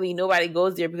literally nobody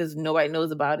goes there because nobody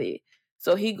knows about it.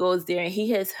 So he goes there and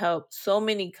he has helped so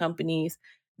many companies.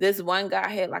 This one guy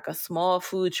had like a small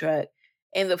food truck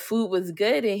and the food was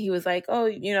good. And he was like, oh,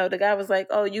 the guy was like,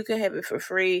 oh, you can have it for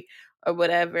free or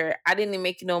whatever. I didn't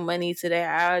make no money today.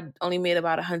 I only made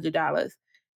about $100.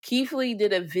 Keith Lee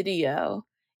did a video,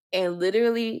 and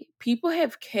literally people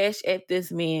have cashed at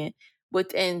this man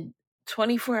within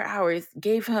 24 hours,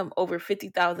 gave him over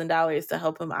 $50,000 to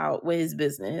help him out with his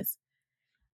business.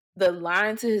 The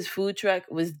line to his food truck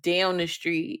was down the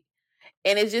street.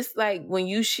 And it's just like when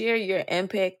you share your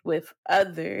impact with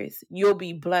others, you'll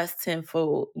be blessed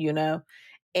tenfold,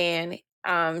 And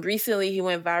recently he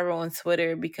went viral on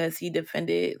Twitter because he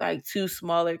defended like two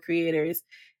smaller creators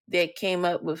that came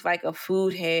up with like a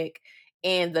food hack,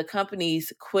 and the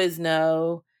companies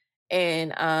Quizno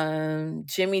and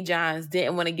Jimmy John's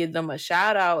didn't want to give them a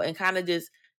shout out and kind of just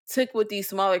took what these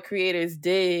smaller creators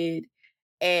did,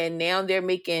 and now they're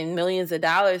making millions of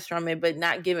dollars from it, but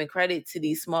not giving credit to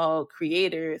these small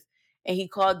creators. and he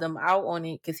called them out on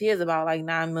it because he has about like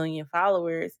 9 million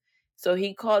followers. So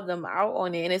he called them out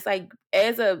on it. And it's like,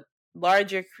 as a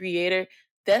larger creator,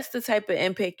 that's the type of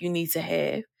impact you need to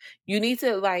have. You need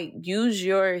to like use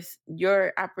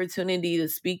your opportunity to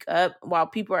speak up while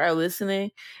people are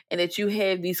listening, and that you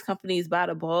have these companies by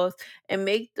the balls and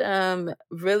make them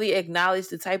really acknowledge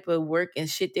the type of work and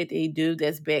shit that they do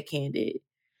that's backhanded.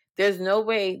 There's no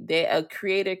way that a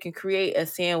creator can create a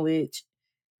sandwich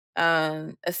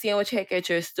hack at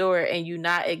your store and you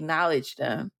not acknowledge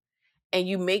them, and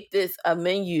you make this a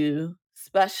menu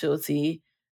specialty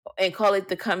and call it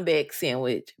the comeback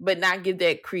sandwich, but not give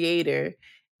that creator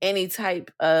any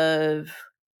type of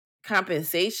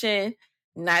compensation,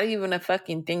 not even a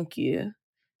fucking thank you.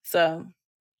 So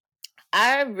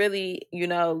I really,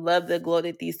 love the glow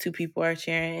that these two people are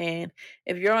sharing. And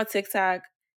if you're on TikTok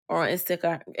or on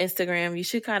Instagram, you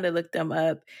should kind of look them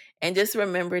up and just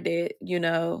remember that,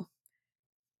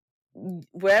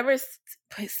 wherever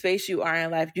space you are in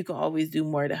life, you can always do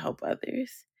more to help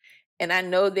others. And I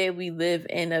know that we live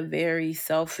in a very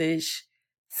selfish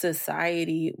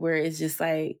society where it's just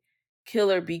like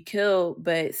kill or be killed.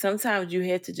 But sometimes you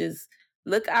have to just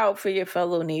look out for your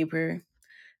fellow neighbor,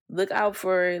 look out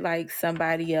for like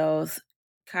somebody else,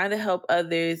 kind of help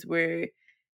others where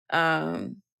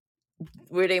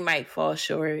they might fall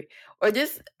short, or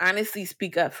just honestly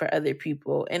speak up for other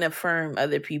people and affirm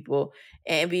other people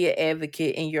and be an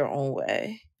advocate in your own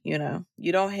way. You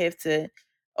don't have to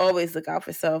always look out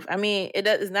for self. I mean,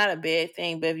 it's not a bad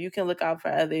thing, but if you can look out for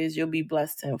others, you'll be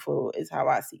blessed tenfold, is how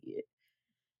I see it.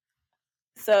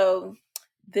 So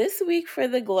this week for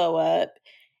the glow up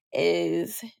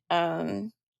is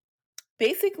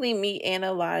basically me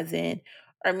analyzing,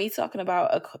 or me talking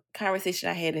about a conversation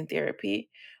I had in therapy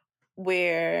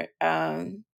where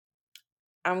I'm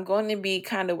going to be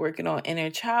kind of working on inner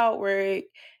child work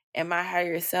and my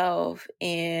higher self.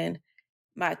 And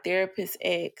my therapist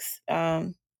asks,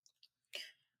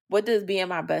 what does being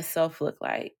my best self look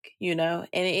like? And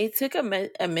it took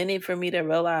a minute for me to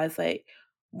realize, like,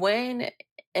 when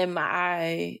am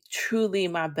I truly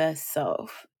my best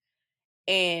self?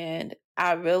 And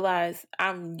I realized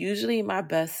I'm usually my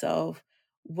best self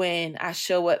when I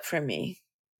show up for me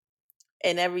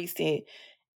in everything.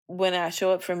 When I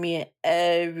show up for me at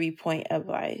every point of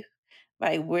life,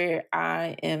 like where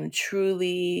I am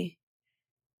truly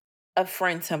a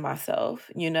friend to myself,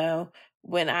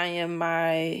 when I am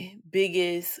my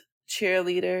biggest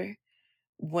cheerleader,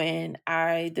 when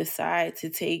I decide to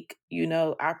take,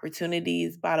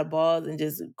 opportunities by the balls and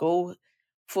just go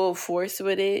full force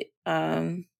with it.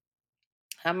 I'm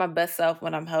my best self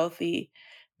when I'm healthy,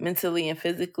 mentally and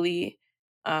physically.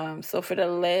 So for the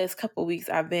last couple weeks,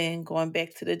 I've been going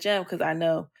back to the gym because I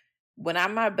know when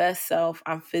I'm my best self,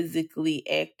 I'm physically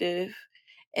active.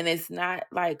 And it's not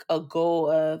like a goal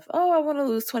of, oh, I want to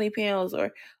lose 20 pounds,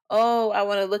 or, oh, I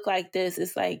want to look like this.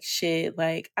 It's like, shit,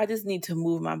 like, I just need to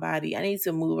move my body. I need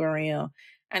to move around.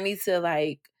 I need to,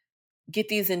 like, get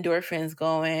these endorphins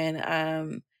going.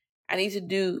 I need to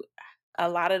do a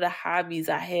lot of the hobbies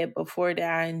I had before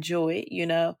that I enjoyed.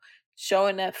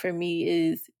 Showing up for me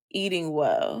is eating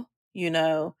well,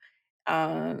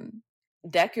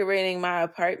 decorating my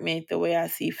apartment the way I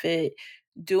see fit,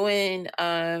 doing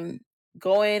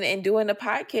going and doing the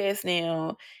podcast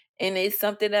now. And it's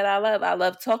something that I love. I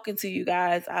love talking to you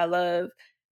guys. I love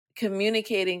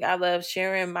communicating. I love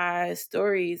sharing my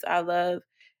stories. I love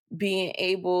being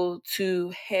able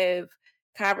to have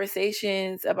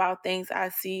conversations about things I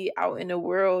see out in the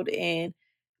world and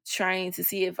trying to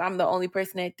see if I'm the only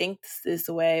person that thinks this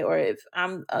way, or if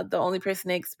I'm the only person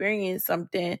that experienced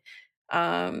something.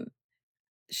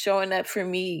 Showing up for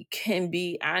me can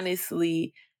be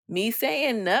honestly me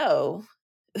saying no.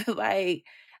 Like,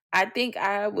 I think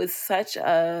I was such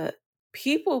a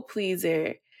people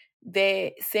pleaser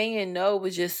that saying no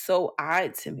was just so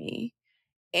odd to me.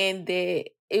 And that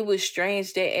it was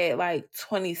strange that at like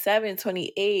 27,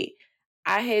 28,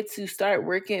 I had to start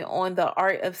working on the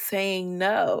art of saying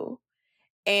no.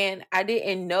 And I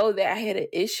didn't know that I had an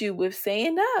issue with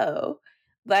saying no.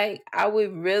 Like, I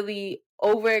would really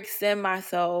overextend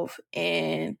myself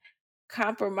and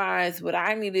compromise what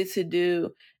I needed to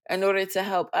do in order to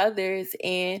help others.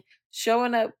 And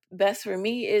showing up best for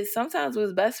me is sometimes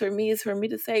what's best for me is for me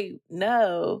to say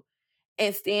no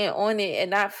and stand on it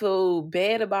and not feel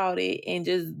bad about it, and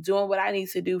just doing what I need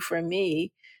to do for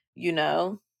me,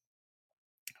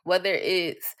 whether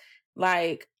it's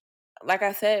like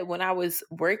I said, when I was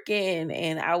working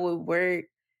and I would work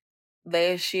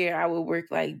last year, I would work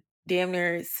like damn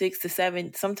near 6 to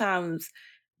 7, sometimes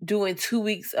doing 2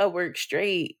 weeks of work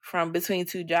straight from between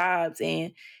two jobs.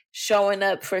 And showing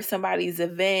up for somebody's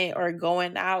event or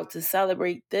going out to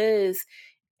celebrate this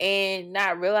and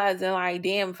not realizing like,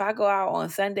 damn, if I go out on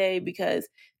Sunday because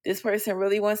this person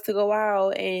really wants to go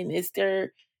out and it's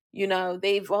their,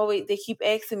 they keep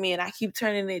asking me and I keep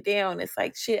turning it down. It's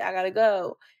like, shit, I gotta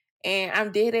go. And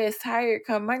I'm dead ass tired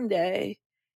come Monday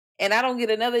and I don't get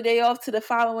another day off to the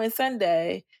following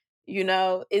Sunday.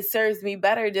 It serves me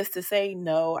better just to say,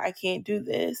 no, I can't do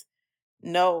this.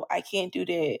 No, I can't do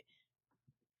that.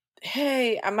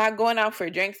 Hey, I'm not going out for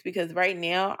drinks because right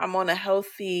now I'm on a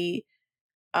healthy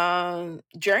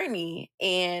journey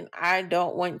and I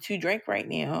don't want to drink right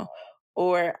now.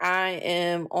 Or I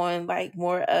am on like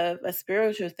more of a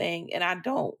spiritual thing and I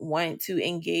don't want to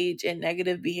engage in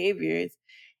negative behaviors.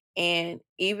 And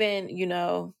even,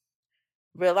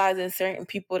 realizing certain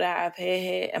people that I've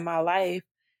had in my life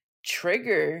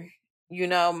trigger,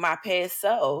 my past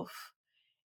self.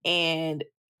 And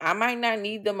I might not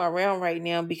need them around right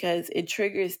now because it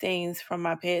triggers things from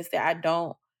my past that I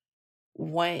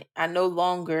no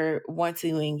longer want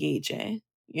to engage in,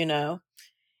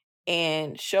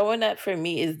 And showing up for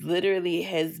me is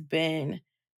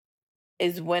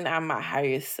when I'm my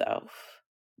highest self,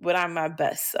 when I'm my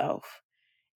best self,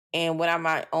 and when I'm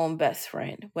my own best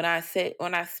friend. When I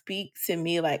speak to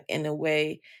me like in a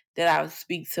way that I would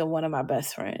speak to one of my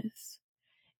best friends.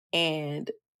 And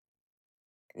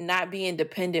not being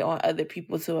dependent on other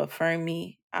people to affirm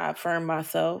me. I affirm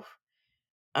myself.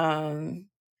 I'm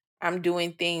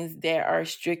doing things that are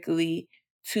strictly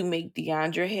to make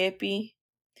DeAndre happy.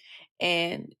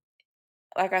 And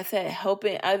like I said,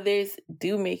 helping others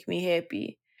do make me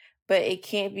happy, but it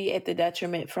can't be at the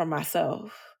detriment for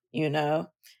myself,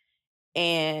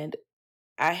 And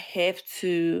I have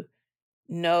to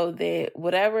know that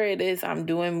whatever it is I'm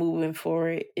doing moving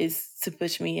forward is to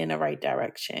push me in the right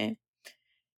direction.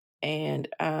 And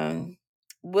my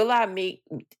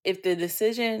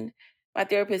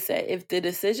therapist said, if the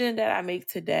decision that I make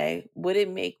today, would it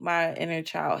make my inner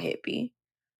child happy?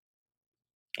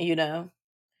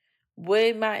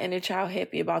 Would my inner child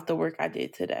happy about the work I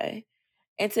did today?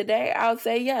 And today I'll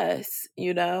say yes,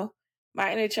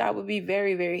 my inner child would be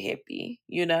very, very happy,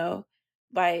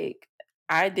 like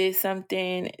I did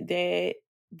something that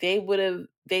they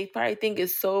probably think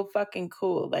is so fucking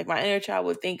cool. Like my inner child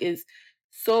would think is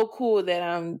so cool that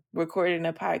I'm recording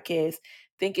a podcast,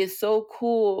 think it's so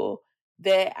cool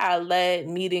that I led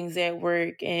meetings at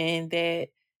work and that,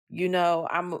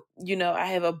 I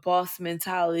have a boss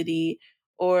mentality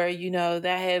or, that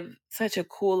I have such a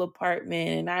cool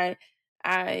apartment and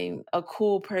I'm a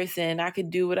cool person. I can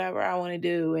do whatever I want to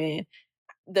do and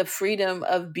the freedom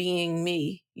of being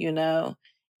me,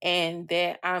 and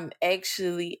that I'm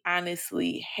actually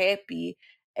honestly happy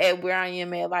at where I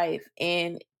am in life.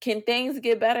 And can things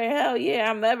get better? Hell yeah.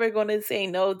 I'm never going to say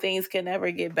no, things can never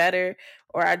get better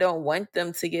or I don't want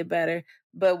them to get better.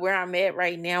 But where I'm at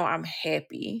right now, I'm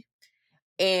happy.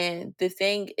 And the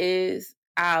thing is,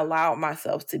 I allowed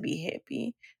myself to be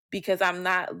happy because I'm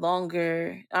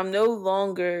no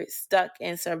longer stuck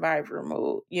in survivor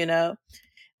mode,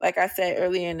 Like I said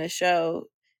earlier in the show,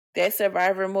 that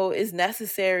survivor mode is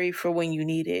necessary for when you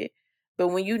need it. But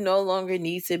when you no longer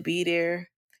need to be there,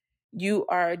 you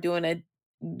are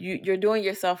you're doing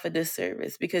yourself a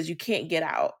disservice because you can't get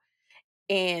out.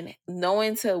 And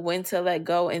knowing when to let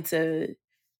go and to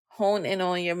hone in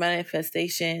on your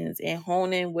manifestations and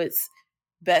hone in what's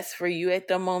best for you at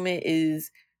the moment is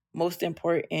most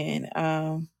important.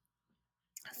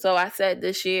 So I said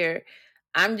this year,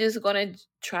 I'm just going to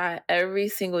try every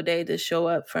single day to show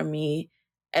up for me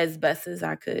as best as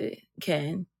I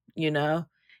can.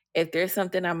 If there's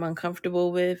something I'm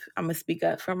uncomfortable with, I'm going to speak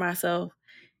up for myself.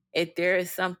 If there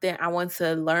is something I want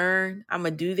to learn, I'm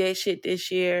going to do that shit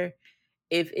this year.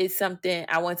 If it's something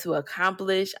I want to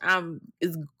accomplish,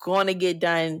 it's going to get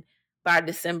done by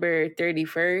December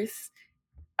 31st.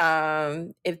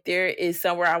 If there is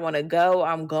somewhere I want to go,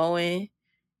 I'm going.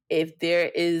 If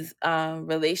there is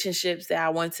relationships that I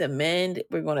want to mend,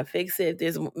 we're going to fix it. If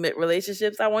there's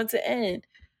relationships I want to end,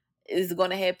 it's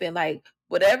going to happen. Like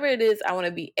whatever it is, I want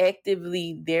to be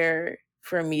actively there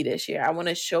for me this year. I want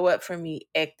to show up for me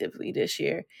actively this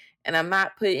year. And I'm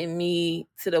not putting me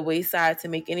to the wayside to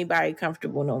make anybody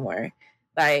comfortable no more.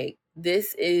 Like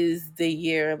this is the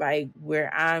year like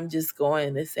where I'm just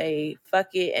going to say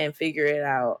fuck it and figure it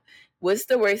out. What's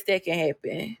the worst that can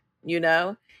happen?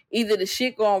 Either the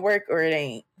shit gonna work or it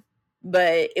ain't.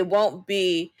 But it won't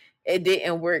be it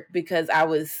didn't work because I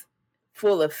was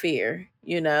full of fear,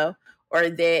 or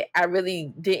that I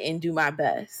really didn't do my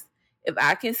best. If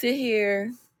I can sit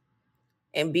here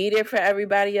and be there for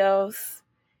everybody else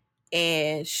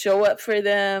and show up for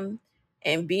them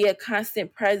and be a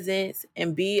constant presence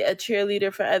and be a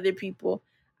cheerleader for other people,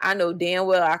 I know damn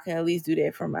well I can at least do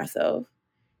that for myself.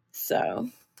 So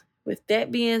with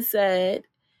that being said,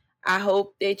 I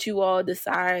hope that you all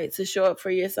decide to show up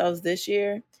for yourselves this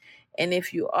year. And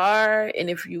if you are, and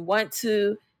if you want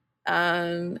to,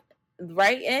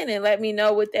 write in and let me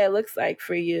know what that looks like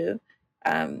for you.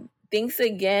 Thanks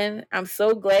again. I'm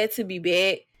so glad to be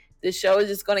back. The show is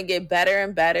just going to get better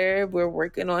and better. We're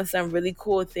working on some really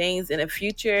cool things in the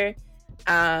future.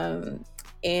 And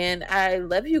I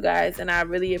love you guys, and I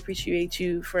really appreciate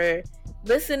you for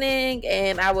listening.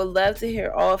 And I would love to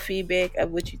hear all feedback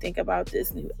of what you think about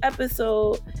this new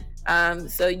episode.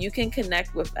 So you can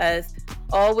connect with us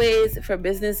always for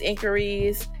business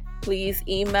inquiries. Please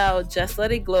email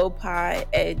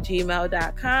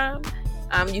justletitglowpod@gmail.com.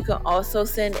 You can also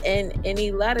send in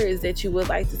any letters that you would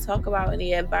like to talk about,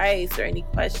 any advice or any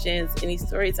questions, any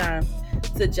story time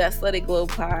to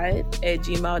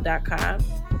justletitglowpod@gmail.com.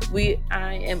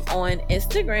 I am on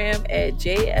Instagram at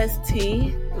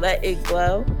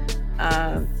JSTLetItGlow,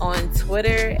 on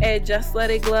Twitter at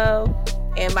JustLetItGlow,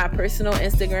 and my personal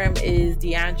Instagram is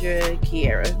Deandra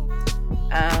Kiera.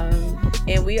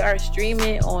 And we are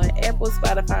streaming on Apple,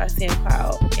 Spotify,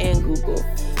 SoundCloud, and Google.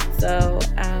 So,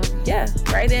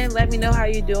 write in, let me know how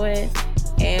you're doing,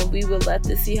 and we would love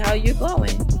to see how you're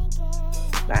going.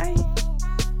 Bye.